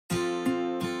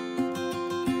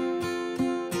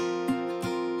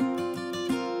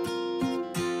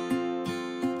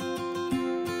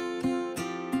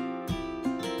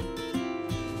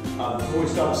before we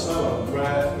start the sermon,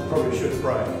 Brad, we probably should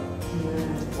pray.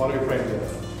 Why don't we pray together?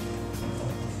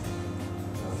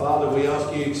 Father, we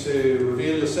ask you to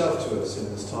reveal yourself to us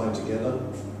in this time together.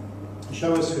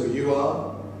 Show us who you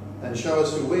are, and show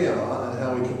us who we are and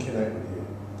how we can connect with you.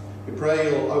 We pray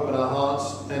you'll open our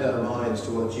hearts and our minds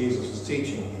to what Jesus was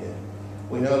teaching here.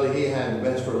 We know that he had the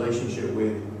best relationship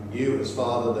with you as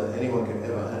Father that anyone could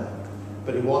ever have,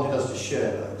 but he wanted us to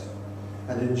share that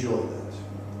and enjoy that.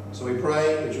 So we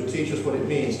pray that you'll teach us what it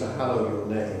means to hallow your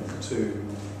name, to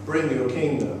bring your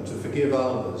kingdom, to forgive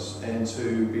others, and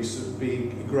to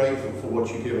be grateful for what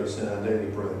you give us in our daily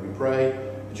bread. We pray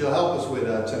that you'll help us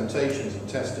with our temptations and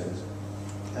testings,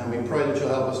 and we pray that you'll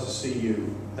help us to see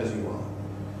you as you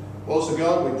are. Also,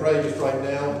 God, we pray just right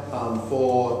now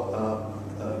for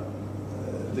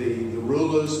the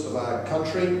rulers of our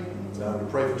country. We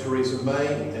pray for Theresa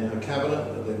May and her cabinet,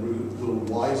 that they rule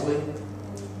wisely.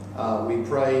 We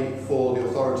pray for the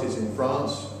authorities in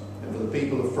France and for the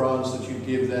people of France, that you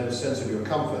give them a sense of your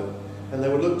comfort, and they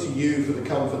would look to you for the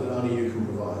comfort that only you can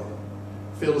provide.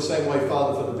 Feel the same way,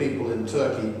 Father, for the people in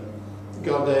Turkey.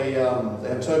 God, they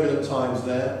have turbulent times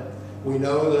there. We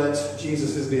know that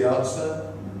Jesus is the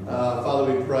answer.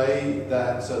 Father, we pray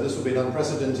that this will be an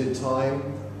unprecedented time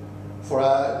for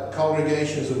our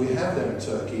congregations that we have there in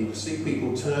Turkey, to see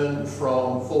people turn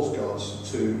from false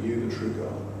gods to you, the true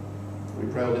God. We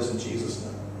pray all this in Jesus'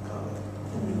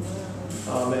 name.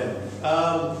 Amen.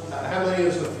 How many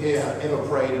of us here have ever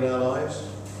prayed in our lives?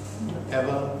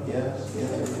 Ever? Yes?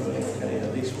 Everybody? Okay,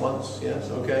 at least once?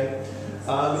 Yes? Okay.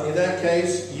 In that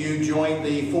case, you join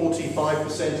the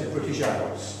 45% of British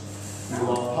adults. You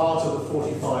are part of the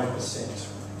 45%.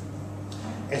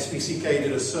 SPCK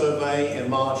did a survey in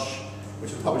March,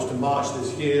 which was published in March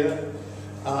this year,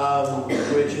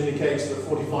 which indicates that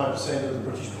 45% of the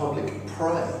British public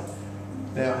pray.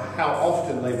 Now, how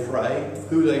often they pray,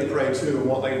 who they pray to, and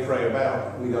what they pray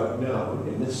about, we don't know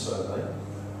in this survey.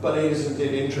 But isn't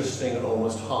it interesting that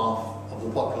almost half of the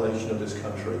population of this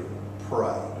country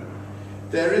pray?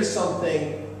 There is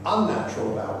something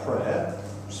unnatural about prayer,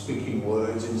 speaking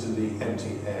words into the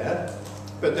empty air,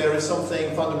 but there is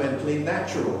something fundamentally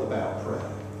natural about prayer.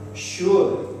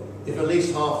 Surely, if at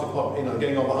least half the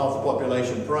getting over half the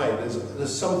population pray,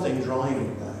 there's something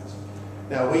driving that.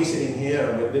 Now, we sitting here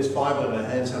and with this Bible in our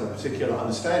hands have a particular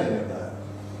understanding of that.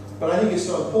 But I think it's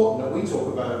so important that we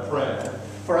talk about prayer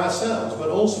for ourselves, but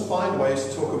also find ways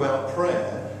to talk about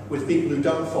prayer with people who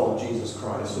don't follow Jesus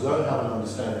Christ, who don't have an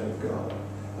understanding of God.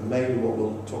 And maybe what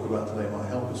we'll talk about today might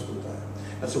help us with that.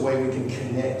 That's a way we can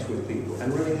connect with people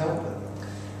and really help them.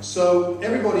 So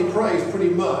everybody prays pretty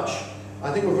much.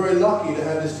 I think we're very lucky to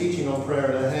have this teaching on prayer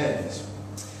in our hands.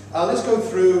 Let's go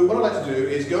through, what I'd like to do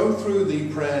is go through the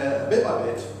prayer bit by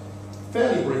bit,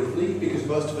 fairly briefly, because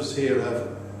most of us here have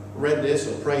read this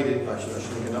or prayed it, actually I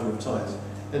think a number of times.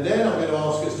 And then I'm going to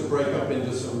ask us to break up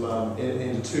into some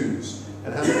into twos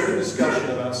and have a quick discussion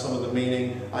about some of the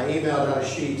meaning. I emailed out a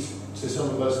sheet to some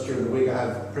of us during the week. I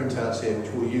have printouts here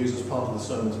which we'll use as part of the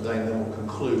sermon today, and then we'll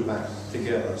conclude back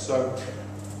together. So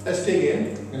let's dig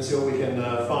in and see what we can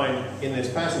find in this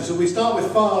passage. So we start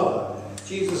with Father.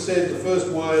 Jesus said the first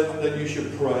word that you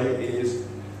should pray is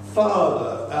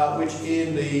Father, which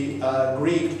in the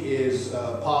Greek is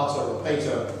pater or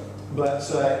pater, but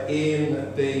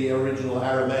in the original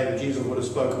Aramaic, Jesus would have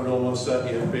spoken would almost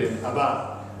certainly have been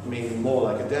Abba, meaning more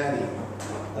like a daddy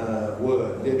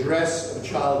word. The address of a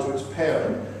child to its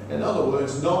parent. In other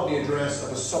words, not the address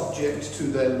of a subject to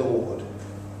their Lord.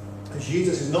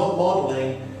 Jesus is not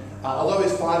modeling, although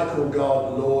it's fine to call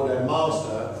God Lord and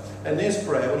Master, and this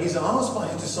prayer, when he's asked by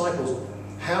his disciples,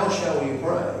 how shall we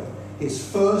pray?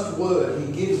 His first word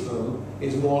he gives them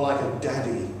is more like a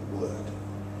daddy word.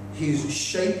 He's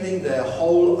shaping their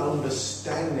whole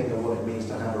understanding of what it means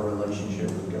to have a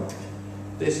relationship with God.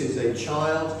 This is a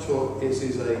child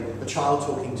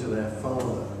talking to their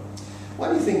father. Why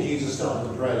do you think Jesus started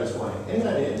the prayer this way? Any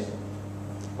ideas?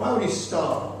 Why would he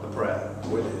start the prayer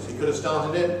with this? He could have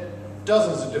started it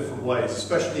dozens of different ways,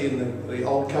 especially in the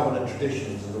Old Covenant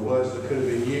traditions and the words that could have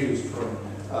been used from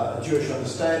a Jewish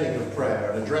understanding of prayer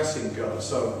and addressing God.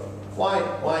 So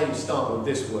why you start with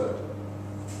this word?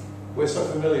 We're so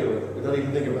familiar with it, we don't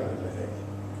even think about it, I think.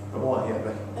 But why? Yeah,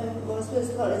 Becky? Well, I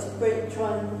suppose it's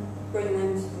try and bring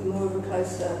them to more of a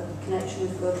closer connection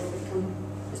with God,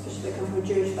 especially if they come from a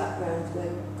Jewish background where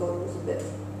God was a bit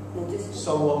more distant.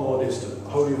 Somewhat more distant.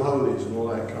 Holy of Holies and all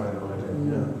that kind of idea.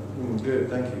 Yeah. Good,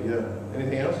 thank you. Yeah.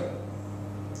 Anything else?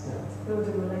 Yeah.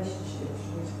 Building relationships,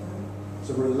 should we say? It's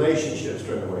a relationship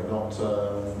straight away, not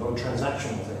a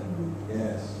transactional thing.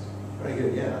 Yes. Very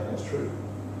good. Yeah, I think that's true.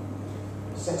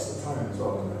 It sets the tone as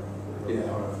well, doesn't it? Yeah.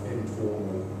 Kind of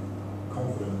informal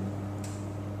confident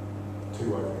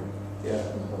two-way thing. Yeah.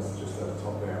 That's just a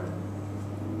top-down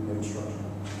instruction.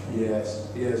 Yes,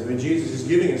 yes. I mean, Jesus is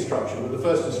giving instruction, but the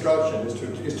first instruction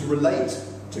is to relate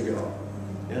to God.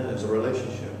 Yeah, it's a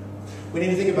relationship. We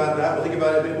need to think about that. We'll think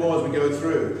about it a bit more as we go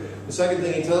through. The second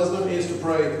thing he tells them is to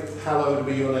pray, hallowed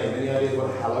be your name. Any idea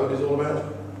what hallowed is all about?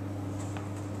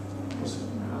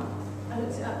 I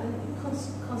looked it up, and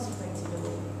consecrated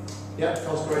or Yeah,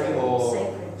 consecrated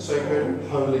or sacred,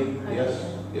 holy. Yes,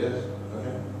 yes.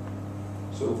 Okay.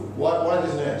 So why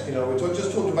does it next? You know, we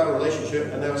just talked about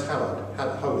relationship, and now it's hallowed,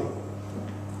 holy.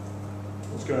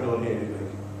 What's going on here, do you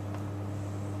think?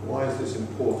 Why is this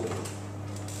important?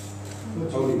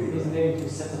 Holy His name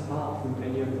is set apart from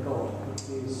any other god.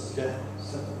 He's Okay.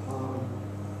 set apart.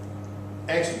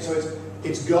 Excellent. So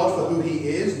it's God for who he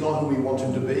is, not who we want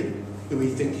him to be, who we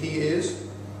think he is,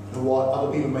 and what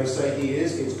other people may say he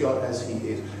is. It's God as he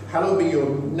is. Hallowed be your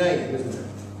name, isn't it?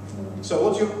 So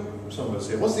what's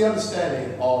the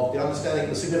understanding of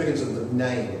the significance of the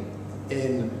name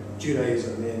in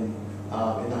Judaism, in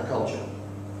that culture?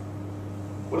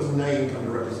 What does name come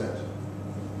to represent?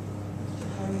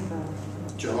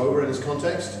 Jehovah in this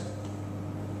context?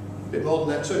 A bit more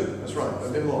than that too. That's right, a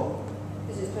bit more.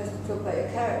 Is it supposed to talk about your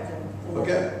character?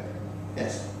 Okay.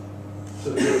 Yes. So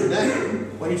the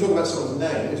name, when you talk about someone's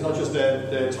name, it's not just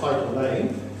their title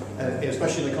name, and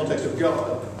especially in the context of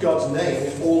God. God's name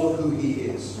is all of who he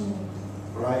is.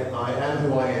 Right? I am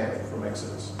who I am, from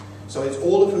Exodus. So it's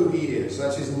all of who he is.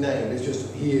 That's his name. It's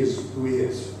just he is who he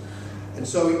is. And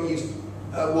so he's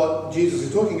what Jesus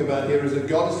is talking about here is that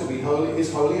God is to be holy,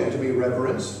 is holy and to be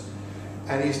reverenced.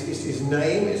 And his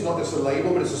name is not just a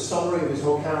label, but it's a summary of his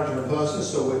whole character and person.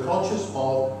 So we're conscious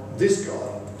of this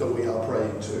God that we are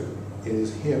praying to. It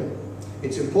is him.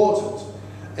 It's important.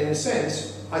 And in a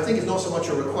sense, I think it's not so much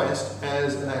a request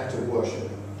as an act of worship.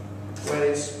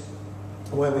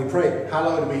 When we pray,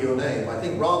 hallowed be your name, I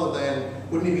think rather than,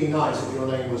 wouldn't it be nice if your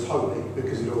name was holy,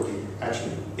 because it already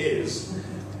actually is,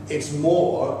 it's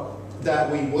more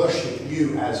that we worship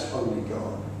you as holy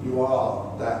God. You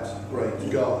are that great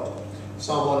God.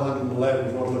 Psalm 111,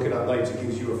 if you want to look it up later,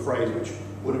 gives you a phrase which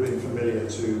would have been familiar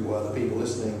to the people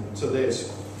listening to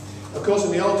this. Of course,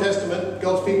 in the Old Testament,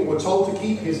 God's people were told to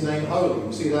keep his name holy.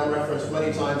 You see that referenced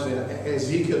many times in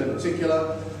Ezekiel in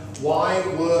particular. Why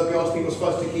were God's people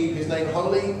supposed to keep his name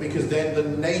holy? Because then the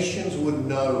nations would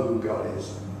know who God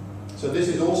is. So this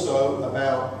is also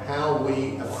about how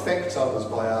we affect others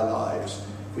by our lives.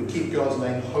 If we keep God's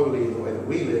name holy in the way that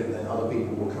we live, then other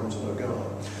people will come to know God.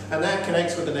 And that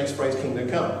connects with the next phrase, kingdom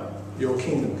come. Your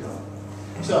kingdom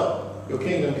come. So, your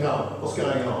kingdom come. What's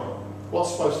going on?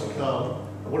 What's supposed to come?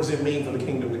 And what does it mean for the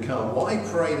kingdom to come? Why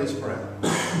pray this prayer?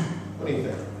 What do you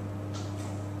think?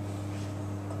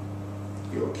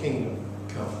 Your kingdom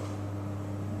come.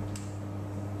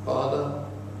 Father,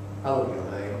 hallowed be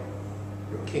your name.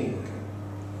 Your kingdom come.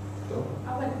 So,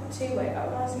 I went two ways. I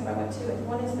was thinking about I went two ways.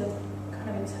 One is the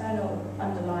kind of eternal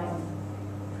underlying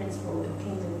principle that the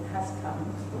kingdom has come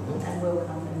and will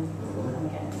come and will come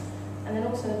again. And then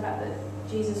also the fact that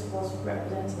Jesus was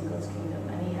representing God's kingdom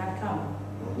and he had come.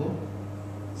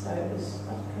 So it was,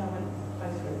 I kind of went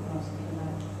both through when I was thinking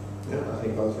about it. yeah, I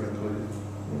think both are included.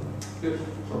 Good.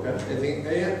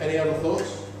 Okay. Any other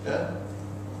thoughts? Yeah?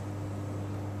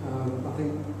 I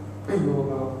think more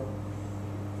about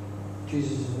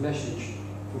Jesus' message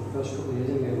for the first couple of years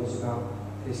anyway was about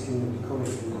his kingdom becoming.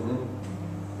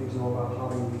 It was all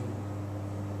about having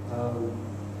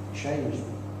change.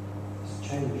 It's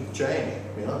change. Change.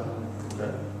 Yeah.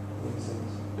 Okay. Makes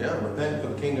sense. Yeah, repent for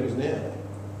the kingdom is near.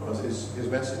 Was his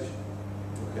message.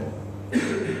 Okay.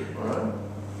 All right.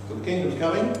 So the kingdom's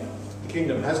coming, the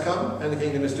kingdom has come, and the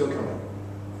kingdom is still coming.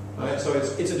 All right. So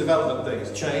it's a development thing.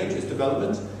 It's change. It's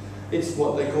development. It's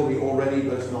what they call the already,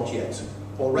 but it's not yet.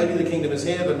 Already the kingdom is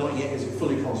here, but not yet is it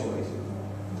fully consummated.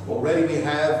 Already we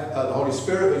have the Holy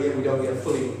Spirit, but yet we don't yet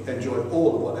fully enjoy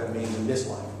all of what that means in this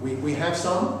life. We have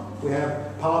some. We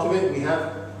have part of it. We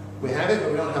have it,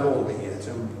 but we don't have all of it yet.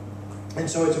 And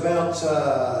so it's about,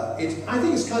 I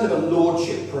think it's kind of a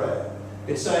lordship prayer.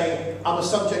 It's saying, I'm a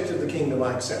subject of the kingdom,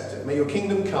 I accept it. May your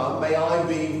kingdom come, may I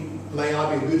be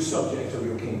a good subject of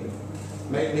your kingdom.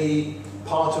 Make me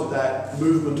part of that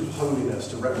movement of holiness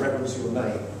to reverence your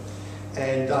name.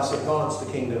 And thus advance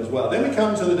the kingdom as well. Then we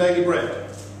come to the daily bread.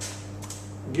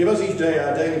 Give us each day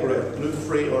our daily bread,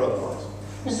 gluten-free or otherwise.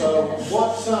 So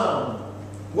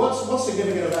what's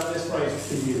significant about this phrase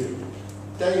to you?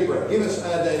 Daily bread. Give us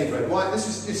our daily bread. Why? This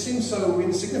seems so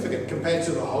insignificant compared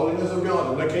to the holiness of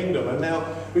God and the kingdom. And now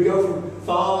we go from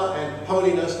Father and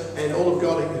holiness and all of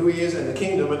God, who he is, and the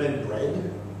kingdom, and then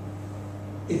bread.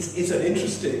 it's an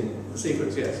interesting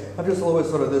sequence, yes. I've just always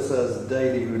thought of this as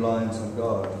daily reliance on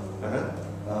God.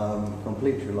 Uh-huh.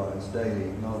 Complete reliance,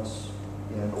 daily, not,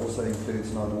 and also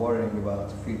includes not worrying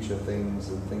about future things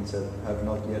and things that have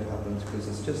not yet happened, because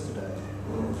it's just today.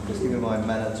 Just give me my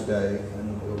manna today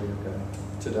and it'll be okay.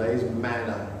 Today's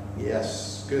manna.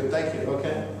 Yes. Good. Thank you.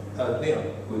 Okay.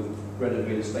 Neil. With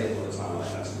relatively stable at a time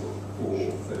like that, for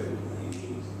food,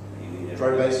 you need it.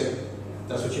 Very basic.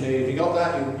 That's what you need. If you got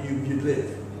that, you'd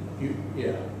live.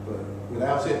 Yeah. But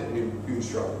without it, you'd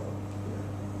struggle.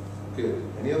 Good.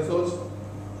 Any other thoughts?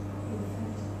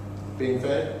 Being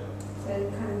fed? So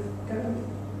kind of going,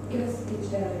 give us each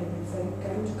day, so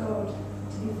going to God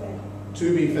to be fed.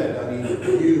 To be fed. I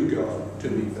need you, God, to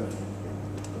be fed.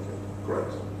 Okay.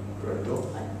 Great. Great.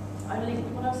 Cool. I linked,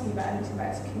 when I was thinking about it, I linked it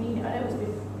back to communion. I know it was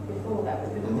before that,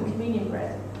 but with the communion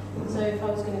bread. So if I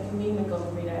was going to commune with God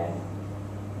every day,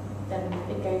 then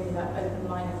it gave me that open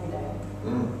line every day.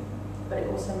 But it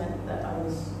also meant that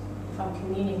if I'm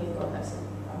communing with God,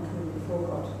 I'm coming before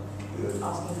God, Good.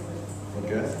 asking for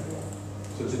Okay.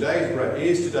 So today's bread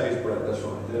is today's bread. That's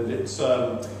right. And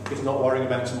it's not worrying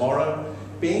about tomorrow.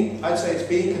 I'd say it's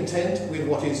being content with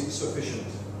what is sufficient.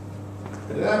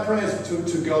 And in our prayers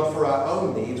to God for our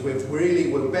own needs,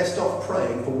 we're best off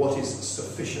praying for what is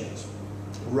sufficient,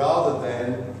 rather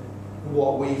than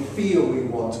what we feel we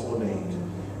want or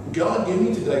need. God, give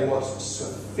me today what's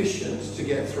sufficient to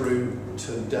get through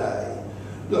today.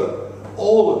 Look,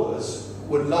 all of us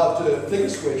would love to flick a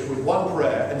switch with one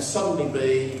prayer and suddenly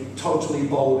be totally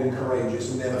bold and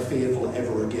courageous and never fearful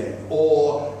ever again.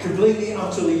 Or completely,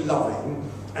 utterly loving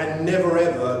and never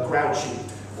ever grouchy.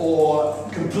 Or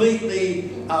completely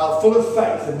full of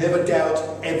faith and never doubt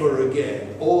ever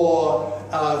again. Or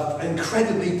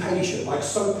incredibly patient, like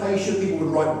so patient people would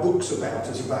write books about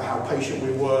us, about how patient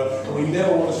we were, and we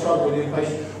never want to struggle with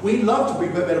impatience. We'd love to be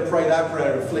better to pray that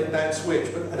prayer and flick that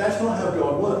switch, but that's not how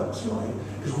God works, right?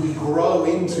 Because we grow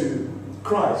into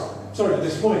Christ. Sorry to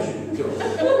disappoint you, John.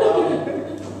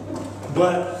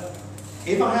 But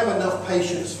if I have enough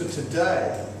patience for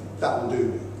today, that will do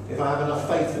me. If I have enough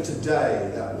faith for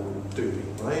today, that will do me,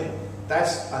 right?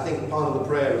 That's, I think, part of the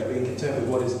prayer is being content with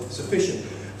what is sufficient.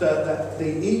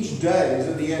 The each day is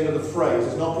at the end of the phrase.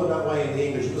 It's not put that way in the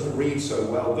English. It doesn't read so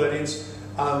well, but it's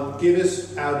give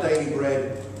us our daily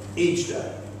bread each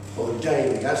day, or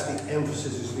daily. That's the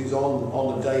emphasis is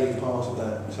on the daily part of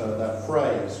that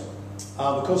phrase.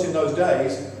 Because in those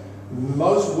days,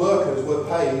 most workers were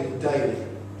paid daily.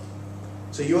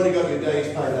 So you only got your day's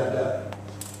pay that day.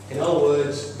 In other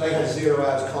words, they had 0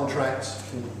 hours contracts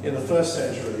in the first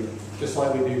century, just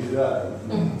like we do today.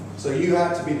 So you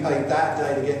had to be paid that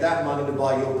day to get that money to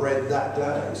buy your bread that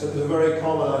day. So it was a very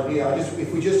common idea.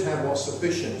 If we just have what's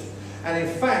sufficient. And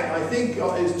in fact, I think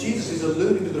Jesus is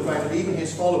alluding to the fact that even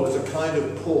his followers are kind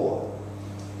of poor.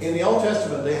 In the Old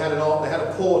Testament, they had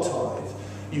a poor tithe.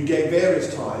 You gave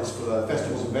various tithes for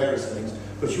festivals and various things,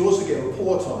 but you also gave a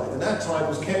poor tithe. And that tithe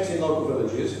was kept in local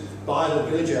villages by the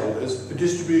village elders for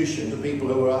distribution to people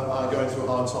who are going through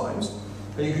hard times.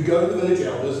 And you could go to the village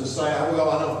elders and say, have we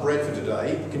got enough bread for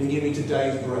today? Can you give me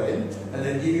today's bread? And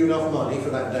then give you enough money for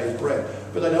that day's bread.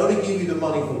 But they'd only give you the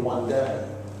money for one day.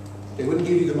 They wouldn't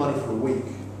give you the money for a week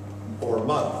or a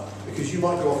month, because you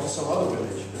might go off to some other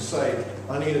village and say,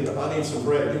 I need some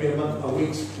bread. Give me a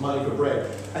week's money for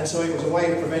bread. And so it was a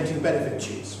way of preventing benefit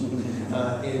cheats. We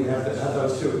had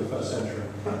those too in the first century.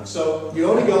 So you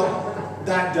only got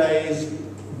that day's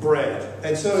bread.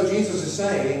 And so Jesus is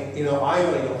saying, I've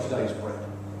only got today's bread.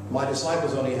 My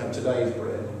disciples only have today's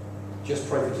bread. Just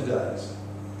pray for today's.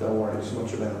 Don't worry so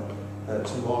much about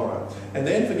tomorrow. And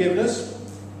then forgiveness.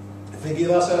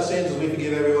 Forgive us our sins as we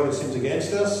forgive everyone who sins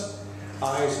against us.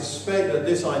 I suspect that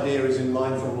this idea is in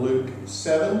mind from Luke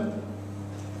 7.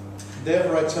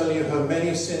 Therefore I tell you, her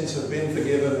many sins have been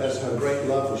forgiven as her great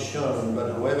love has shown,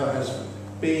 but whoever has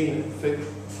been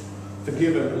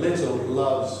forgiven little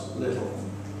loves little.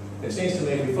 It seems to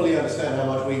me if we fully understand how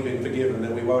much we've been forgiven,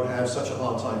 then we won't have such a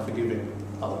hard time forgiving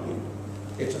other people.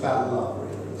 It's about love,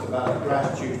 really. It's about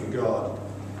gratitude for God.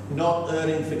 Not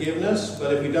earning forgiveness,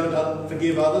 but if we don't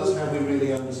forgive others, have we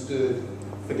really understood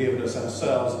forgiveness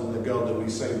ourselves and the God that we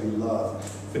say we love?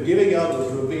 Forgiving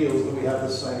others reveals that we have the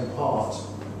same heart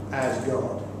as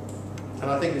God. And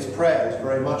I think this prayer is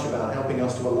very much about helping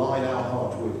us to align our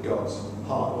heart with God's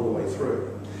heart all the way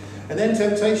through. And then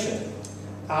temptation.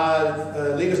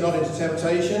 Lead us not into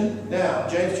temptation. Now,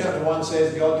 James chapter 1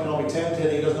 says God cannot be tempted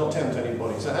and he does not tempt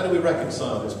anybody. So how do we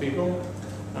reconcile this, people?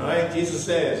 All right, Jesus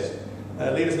says,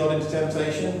 lead us not into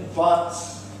temptation, but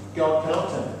God cannot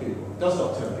tempt people, does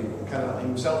not tempt people, cannot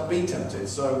himself be tempted.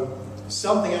 So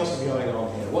Something else is going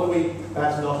on here. What are we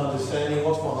perhaps not understanding?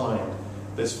 What's behind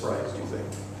this phrase, do you think?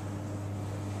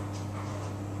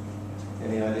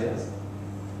 Any ideas?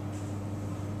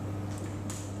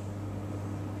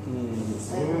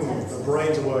 The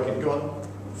brains are working. Go on.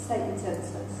 Satan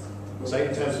tempts us.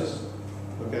 Satan tempts us.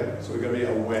 Okay, so we're going to be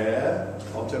aware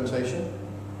of temptation.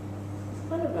 It's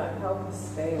kind of like help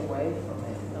us stay away from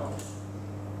it, not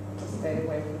to stay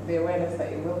away from the awareness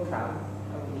that it will come,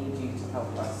 and we need you to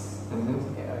help us to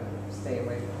get over, stay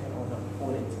away from it or not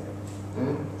fall into it.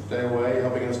 Stay away,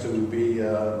 helping us to be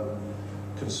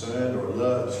concerned or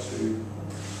alert to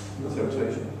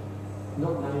temptation.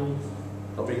 Not naive.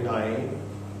 Not being naive.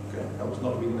 Okay, help us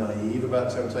not to be naive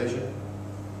about temptation,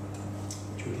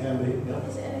 which we can be. Yeah.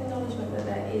 Is it an acknowledgement that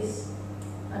there is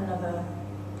another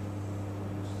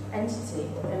entity?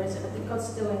 There is, God's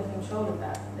still in control of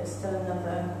that. There's still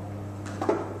another.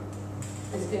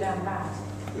 There's good and bad.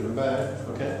 Good and bad.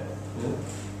 Okay. Yeah.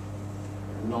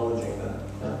 Acknowledging that.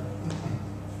 Yeah.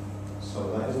 So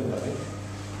that isn't it,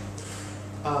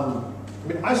 I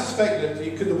mean, I suspect that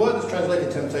the word that's translated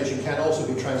temptation can also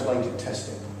be translated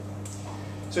testing.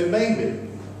 So it may be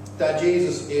that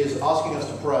Jesus is asking us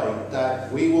to pray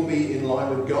that we will be in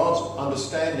line with God's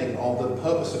understanding of the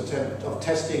purpose of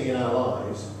testing in our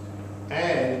lives,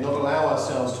 and not allow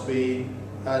ourselves to be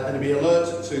and to be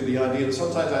alert to the idea that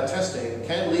sometimes our testing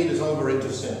can lead us over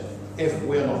into sin if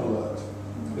we're not alert.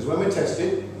 Because when we're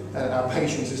tested, and our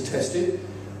patience is tested,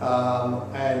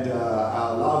 and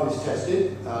our love is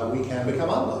tested, we can become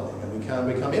unloving, and we can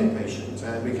become impatient,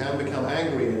 and we can become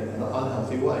angry in an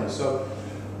unhealthy way. So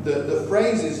the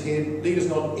phrases here lead us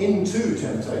not into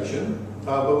temptation,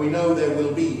 but we know there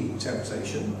will be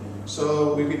temptation.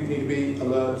 So we need to be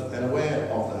alert and aware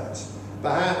of that.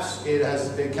 Perhaps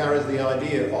it carries the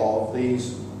idea of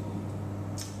these,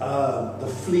 the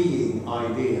fleeing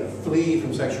idea. Flee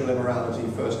from sexual immorality,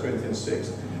 1 Corinthians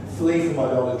 6. Flee from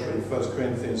idolatry, 1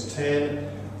 Corinthians 10.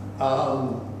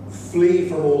 Flee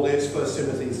from all this, 1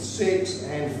 Timothy 6.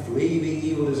 And flee the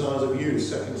evil desires of youth,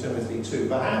 2 Timothy 2.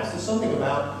 Perhaps there's something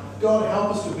about God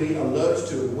help us to be alert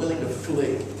to and willing to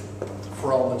flee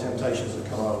from the temptations that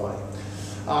come our way.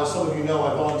 Some of you know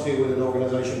I volunteer with an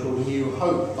organisation called New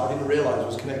Hope. I didn't realise it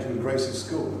was connected with Grace's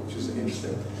school, which is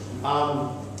interesting.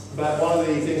 But one of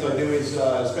the things I do is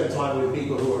spend time with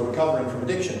people who are recovering from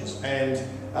addictions. And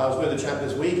I was with a chap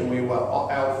this week, and we were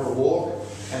out for a walk,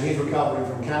 and he's recovering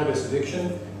from cannabis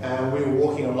addiction. And we were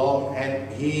walking along, and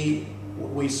we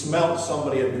smelt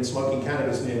somebody had been smoking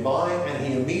cannabis nearby, and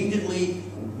he immediately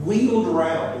wheeled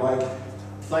around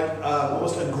like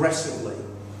almost aggressively.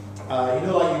 You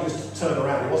know, like you just turn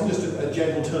around. It wasn't just a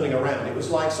gentle turning around. It was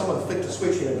like someone flicked a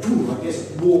switch and boom, I guess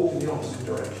walked in the opposite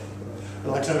direction.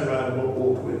 And I turned around and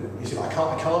walked with him. He said, I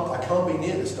can't be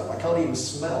near this stuff. I can't even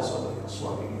smell somebody else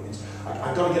smoking it.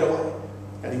 I've got to get away.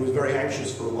 And he was very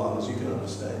anxious for a while, as you can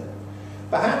understand.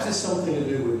 Perhaps it's something to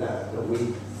do with that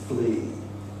we flee.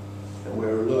 And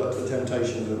we're alert to the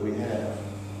temptations that we have.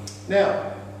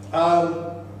 Now,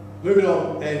 moving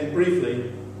on, and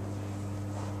briefly,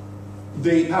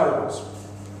 the parables.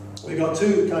 We've got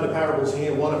two kind of parables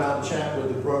here. One about the chap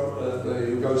with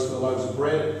who goes for the loaves of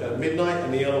bread at midnight,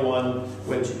 and the other one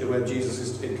where Jesus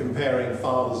is comparing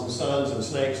fathers and sons and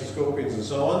snakes and scorpions and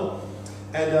so on.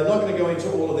 And I'm not going to go into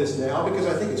all of this now because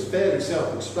I think it's fairly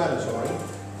self-explanatory.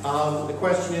 The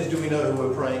question is, do we know who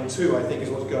we're praying to? I think is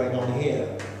what's going on here.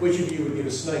 Which of you would give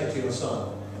a snake to your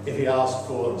son if he asked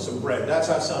for some bread? That's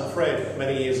our son Fred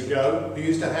many years ago, who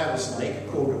used to have a snake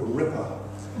called Ripper.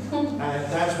 And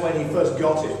that's when he first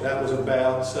got it. That was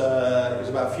about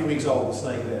a few weeks old, the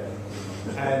snake there.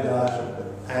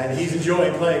 And he's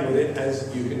enjoying playing with it, as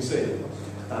you can see.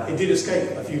 It did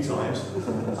escape a few times.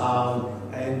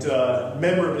 And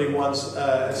memorably once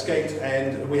escaped,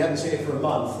 and we hadn't seen it for a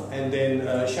month. And then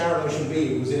Sharon Ocean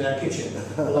was in our kitchen,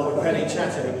 along with Penny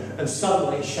chatting, and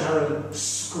suddenly Sharon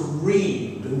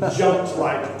screamed and jumped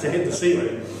like to hit the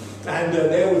ceiling. And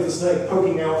there was the snake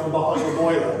poking out from behind the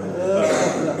boiler,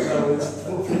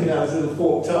 flicking out his little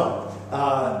forked tongue.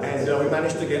 And we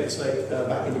managed to get the snake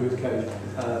back into his cage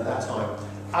that time.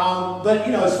 But,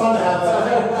 you know, it's fun to have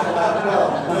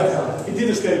well, he did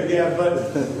escape again, but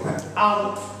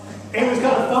it was kind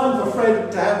of fun for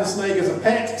Fred to have the snake as a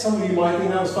pet. Some of you might think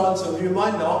that was fun, some of you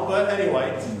might not, but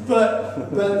anyway.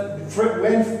 But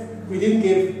when we didn't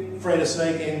give Fred a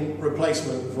snake in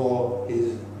replacement for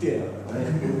his dinner,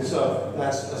 right? So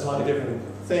that's a slightly different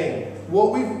thing.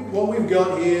 What we've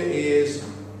got here is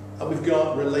we've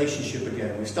got relationship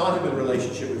again. We started with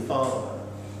relationship with Father.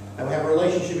 And we have a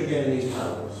relationship again in these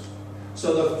parables.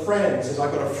 So the friend says,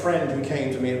 I've got a friend who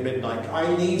came to me at midnight.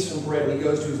 I need some bread. He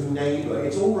goes to his neighbour.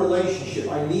 It's all relationship.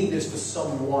 I need this for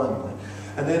someone.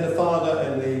 And then the father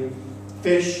and the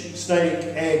fish, snake,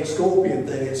 egg, scorpion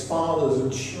thing, it's fathers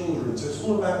and children. So it's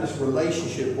all about this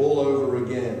relationship all over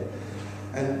again.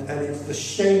 And it's the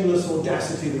shameless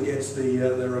audacity that gets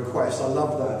the request. I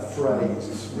love that phrase.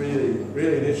 It's really,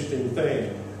 really an interesting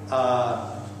thing.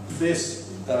 This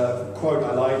quote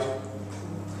I liked.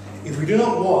 If we do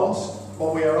not want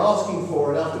what we are asking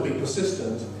for enough to be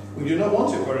persistent, we do not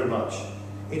want it very much.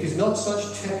 It is not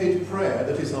such tepid prayer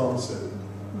that is answered.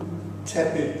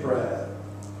 Tepid prayer.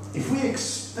 If we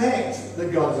expect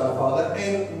that God is our Father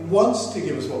and wants to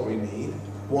give us what we need,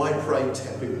 why pray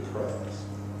tepid prayers?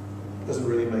 Doesn't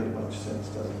really make much sense,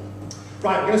 does it?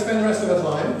 Right, we're going to spend the rest of our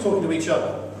time talking to each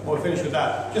other. We'll finish with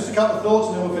that. Just a couple of thoughts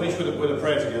and then we'll finish with a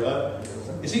prayer together.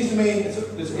 It seems to me it's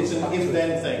an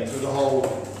if-then thing through the whole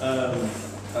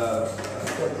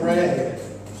prayer.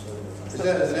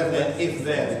 There's an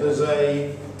if-then. There's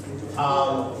a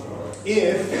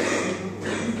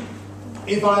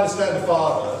if I understand the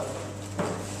Father,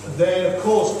 then of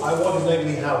course I want his name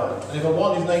to be hallowed. And if I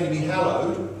want his name to be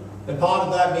hallowed, then part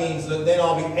of that means that then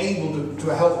I'll be able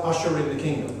to help usher in the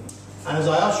kingdom. And as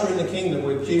I usher in the kingdom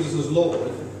with Jesus as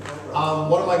Lord,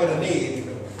 what am I going to need?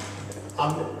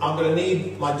 I'm going to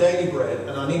need my daily bread,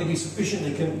 and I need to be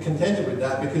sufficiently contented with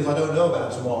that because I don't know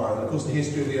about tomorrow. And of course the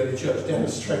history of the early church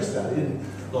demonstrates that. A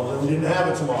lot of them didn't have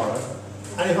a tomorrow.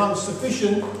 And if I'm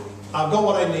sufficient, I've got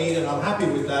what I need and I'm happy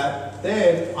with that,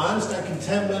 then I understand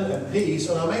contentment and peace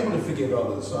and I'm able to forgive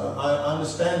others. I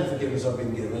understand the forgiveness I've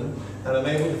been given and I'm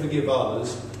able to forgive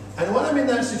others. And when I'm in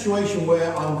that situation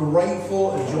where I'm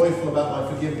grateful and joyful about my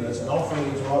forgiveness and offering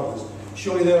it to others,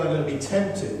 surely then I'm going to be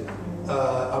tempted.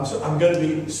 I'm going to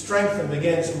be strengthened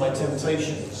against my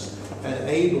temptations and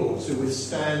able to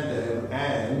withstand them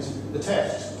and the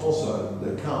tests also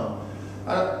that come.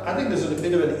 I think there's a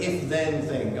bit of an if-then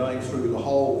thing going through the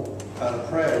whole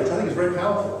prayer, which I think is very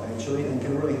powerful, actually, and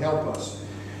can really help us.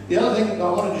 The other thing that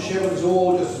I wanted to share with us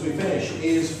all, just as we finish,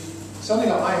 is something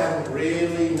that I hadn't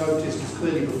really noticed as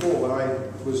clearly before when I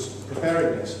was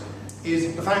preparing this,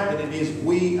 is the fact that it is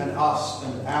we and us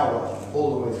and our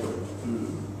all the way through.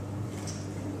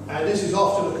 And this is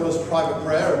often, of course, private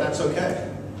prayer, and that's okay.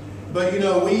 But, you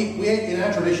know, we in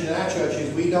our tradition, in our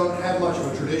churches, we don't have much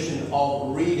of a tradition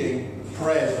of reading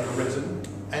prayers that are written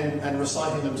and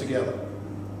reciting them together.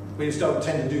 We just don't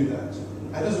tend to do that.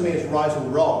 That doesn't mean it's right or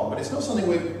wrong, but it's not something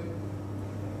we're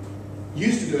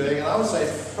used to doing, and I would say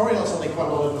it's probably not something quite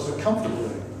a lot of us are comfortable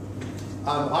doing.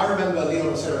 I remember Leon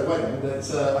and Sarah wedding that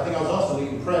I think I was asked to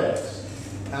lead in prayers.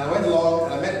 And I went along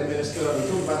and I met the minister and we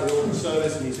talked about the order of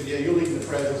service and he said, yeah, you'll lead the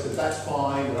prayers. I said, that's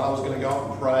fine. And I was going to go up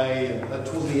and pray, and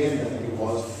towards the end I think it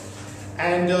was.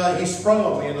 And he sprung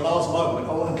on me in the last moment,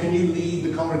 oh, and can you lead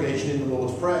the congregation in the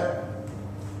Lord's Prayer?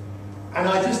 And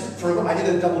I did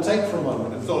a double take for a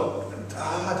moment and thought,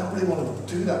 I don't really want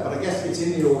to do that, but I guess it's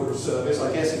in the order of service.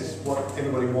 I guess it's what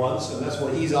everybody wants, and that's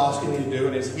what he's asking me to do,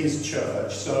 and it's his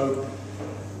church. So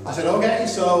I said, okay.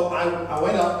 So I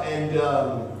went up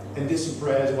and did some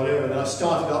prayers and whatever, and I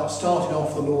started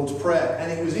off the Lord's Prayer.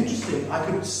 And it was interesting. I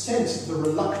could sense the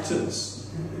reluctance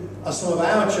of some of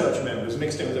our church members,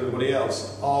 mixed in with everybody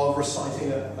else, of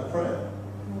reciting a prayer.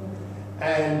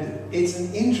 And it's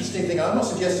an interesting thing. I'm not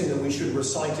suggesting that we should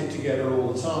recite it together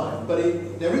all the time, but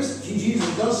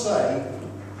Jesus does say,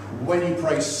 when you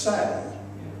pray, say,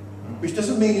 which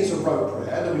doesn't mean it's a rote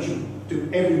prayer, that we should do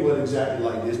every word exactly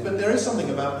like this, but there is something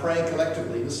about praying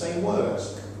collectively the same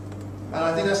words. And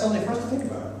I think that's something for us to think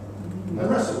about and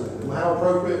wrestle with. How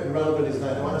appropriate and relevant is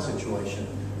that to our situation?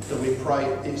 That we pray,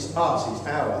 it's us, it's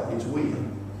our, it's we,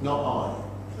 not I,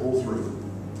 all through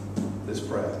this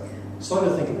prayer. Something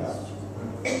to think about.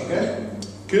 Okay?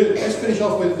 Good. Let's finish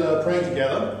off with praying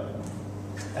together.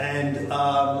 And,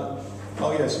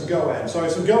 some goans. Sorry,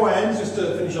 some goans, just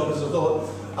to finish off as a thought.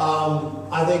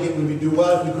 I think it would do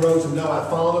well if we grow to know our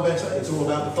Father better. It's all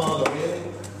about the Father, really.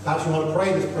 Perhaps you want to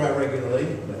pray this prayer regularly.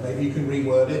 Maybe you can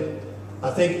reword it.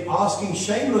 I think asking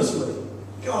shamelessly,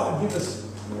 God, give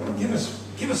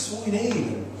us what we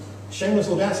need. Shameless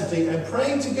audacity and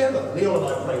praying together. Leon and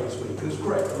I prayed this week. It was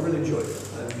great. I really enjoyed it.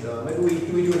 And maybe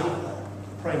we do enough of that.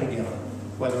 Praying together,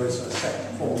 whether it's a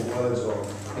set form of words or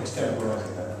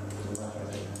extemporizing that.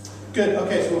 Good.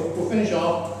 Okay, so we'll finish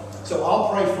off. So I'll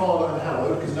pray Father and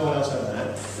hallowed, because no one else has that.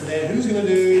 And then who's going to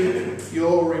do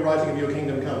your rewriting of your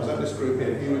kingdom comes? That this group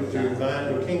here. If you would do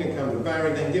that, your kingdom comes with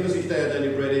Barry. Then give us each day our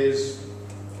daily bread is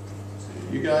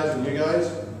you guys and you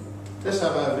guys. Let's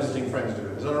have our visiting friends do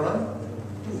it. Is that all right?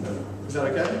 Is that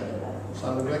okay?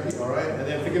 Simon and Becky, all right. And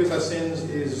then forgive us our sins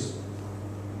is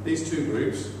these two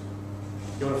groups.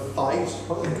 You want to fight?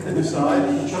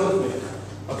 Decide? You chose me.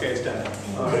 Okay, it's down.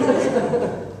 All right.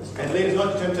 And lead us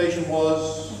not into temptation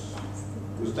was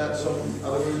that some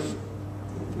other group?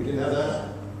 We didn't have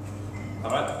that?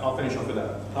 All right, I'll finish off with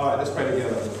that. All right, let's pray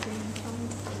together.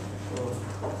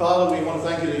 Father, we want to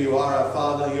thank you that you are our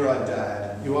Father, you're our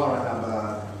Dad, you are our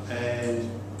Abba, and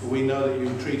we know that you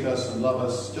treat us and love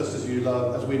us just as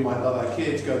we might love our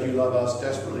kids. God, you love us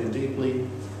desperately and deeply.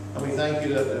 And we thank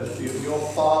you that your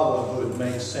fatherhood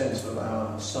makes sense of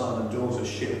our son and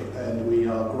daughtership, and we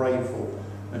are grateful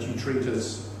that you treat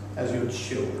us as your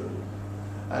children.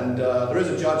 And there is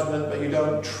a judgment, but you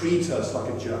don't treat us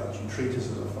like a judge. You treat us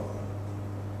as a father.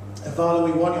 And Father,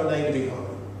 we want your name to be holy.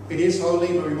 It is holy,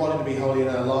 but we want it to be holy in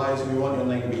our lives, and we want your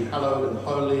name to be hallowed and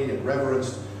holy and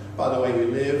reverenced by the way we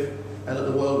live, and that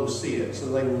the world will see it, so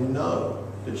they will know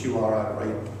that you are our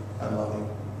great and loving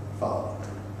Father.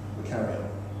 We carry on.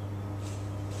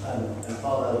 And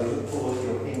Father, we look forward to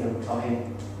your kingdom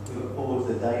coming. We look forward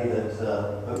to the day that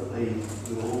hopefully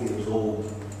we will all be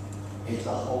absorbed into the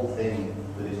whole thing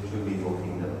that is truly your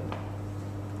kingdom.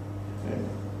 Okay.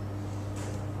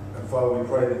 And Father, we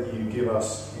pray that you give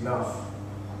us enough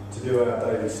to do our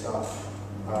daily stuff.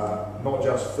 Not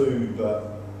just food,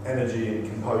 but energy and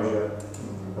composure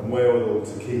and wherewithal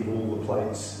to keep all the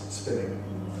plates spinning.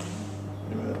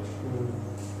 Amen.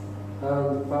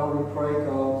 Father, we pray,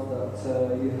 God,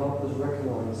 that you help us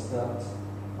recognise that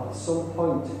at some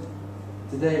point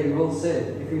today we will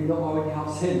sin, if we not already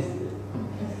have sinned.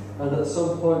 And at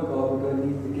some point, God, we're going to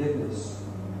need forgiveness.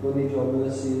 We'll need your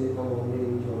mercy and we'll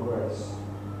need your grace.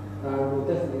 And we'll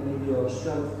definitely need your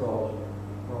strength, God,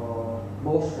 or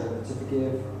more strength to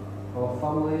forgive our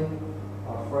family,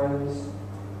 our friends,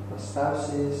 our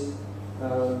spouses,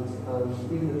 and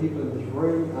even the people in this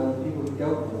room and the people who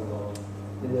don't know God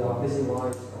in our busy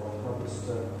lives. God, help us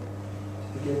to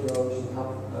forgive those and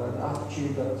have an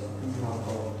attitude that you have,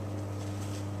 God.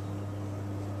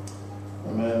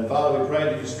 Amen. Father, we pray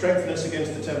that you strengthen us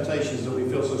against the temptations that we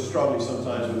feel so strongly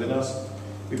sometimes within us.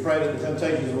 We pray that the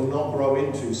temptations will not grow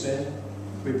into sin.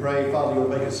 We pray, Father, you'll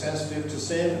make us sensitive to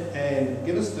sin and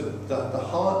give us the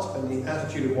heart and the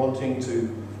attitude of wanting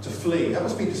to flee. Help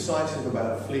us be decisive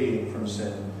about fleeing from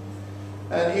sin.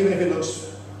 And even if it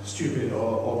looks stupid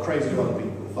or crazy to other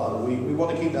people, Father, we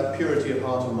want to keep that purity of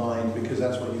heart and mind because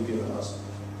that's what you've given us.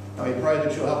 And we pray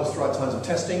that you'll help us throughout times of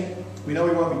testing. We know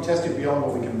we won't be tested beyond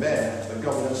what we can bear, but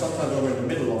God, we know sometimes when we're in the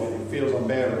middle of it, it feels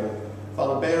unbearable.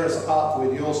 Father, bear us up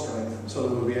with your strength so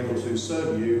that we'll be able to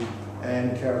serve you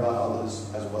and care about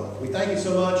others as well. We thank you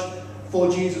so much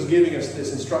for Jesus giving us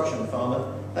this instruction,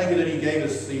 Father. Thank you that he gave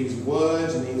us these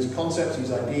words and these concepts,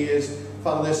 these ideas.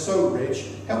 Father, they're so rich.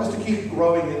 Help us to keep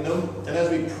growing in them. And as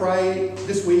we pray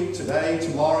this week, today,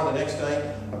 tomorrow, the next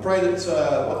day, I pray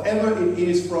that whatever it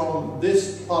is from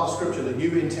this part of Scripture that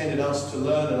you've intended us to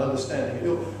learn and understand,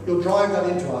 you'll drive that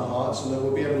into our hearts and that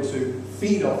we'll be able to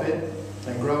feed off it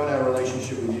and grow in our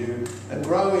relationship with you and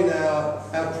grow in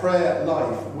our prayer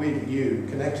life with you,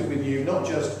 connected with you, not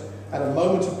just at a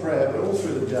moment of prayer, but all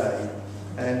through the day,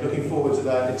 and looking forward to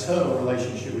that eternal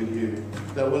relationship with you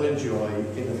that we'll enjoy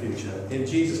in the future. In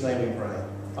Jesus' name we pray.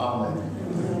 Amen.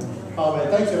 Amen.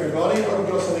 Thanks, everybody. I hope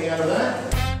you got something out of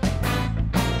that.